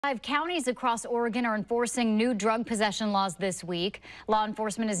5 counties across Oregon are enforcing new drug possession laws this week. Law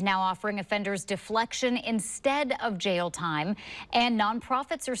enforcement is now offering offenders deflection instead of jail time, and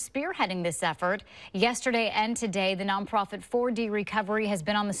nonprofits are spearheading this effort. Yesterday and today, the nonprofit 4D Recovery has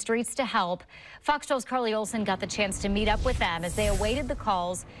been on the streets to help. Fox 12's Carly Olson got the chance to meet up with them as they awaited the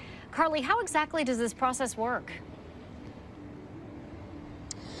calls. Carly, how exactly does this process work?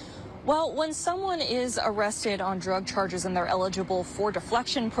 Well, when someone is arrested on drug charges and they're eligible for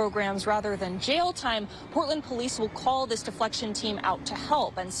deflection programs rather than jail time, Portland police will call this deflection team out to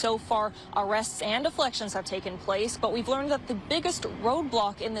help. And so far, arrests and deflections have taken place, but we've learned that the biggest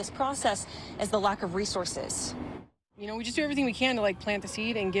roadblock in this process is the lack of resources. You know, we just do everything we can to plant the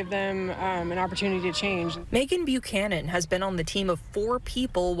seed and give them an opportunity to change. Megan Buchanan has been on the team of 4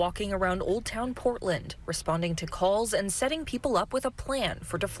 people walking around Old Town Portland, responding to calls and setting people up with a plan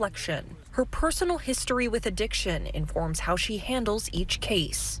for deflection. Her personal history with addiction informs how she handles each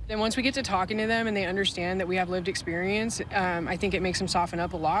case. And once we get to talking to them and they understand that we have lived experience, I think it makes them soften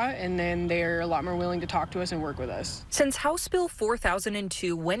up a lot, and then they're a lot more willing to talk to us and work with us. Since House Bill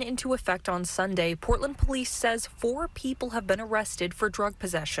 4002 went into effect on Sunday, Portland police says 4 people have been arrested for drug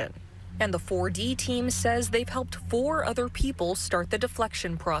possession. And the 4D team says they've helped 4 other people start the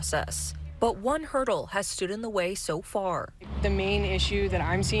deflection process. But one hurdle has stood in the way so far. The main issue that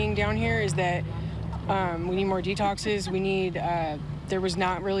I'm seeing down here is that we need more detoxes. We need, there was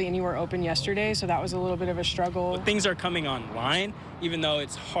not really anywhere open yesterday, so that was a little bit of a struggle. Things are coming online, even though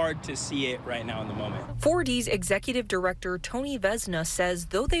it's hard to see it right now in the moment. 4D's executive director, Tony Vesna, says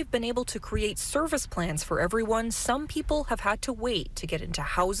though they've been able to create service plans for everyone, some people have had to wait to get into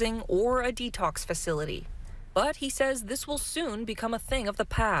housing or a detox facility. But he says this will soon become a thing of the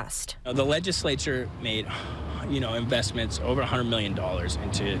past. The legislature made, investments over $100 million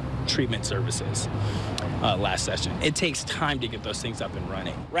into treatment services last session. It takes time to get those things up and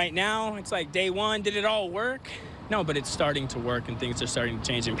running. Right now, it's like day one, did it all work? No, but it's starting to work and things are starting to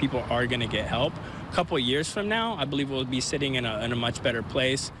change and people are going to get help. A couple of years from now, I believe we'll be sitting in a much better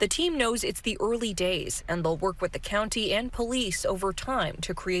place. The team knows it's the early days and they'll work with the county and police over time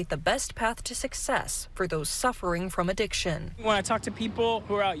to create the best path to success for those suffering from addiction. When I talk to people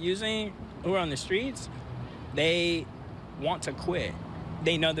who are out using, who are on the streets, they want to quit.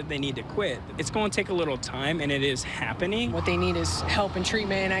 They know that they need to quit. It's going to take a little time, and it is happening. What they need is help and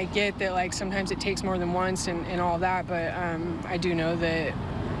treatment, and I get that sometimes it takes more than once and all that, but I do know that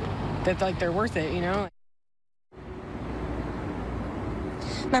they're worth it,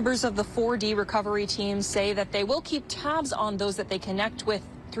 Members of the 4D recovery team say that they will keep tabs on those that they connect with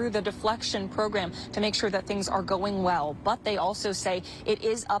through the deflection program to make sure that things are going well. But they also say it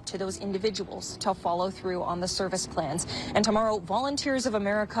is up to those individuals to follow through on the service plans. And tomorrow, Volunteers of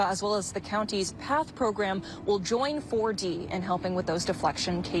America, as well as the county's PATH program, will join 4D in helping with those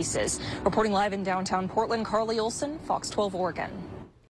deflection cases. Reporting live in downtown Portland, Carly Olson, Fox 12 Oregon.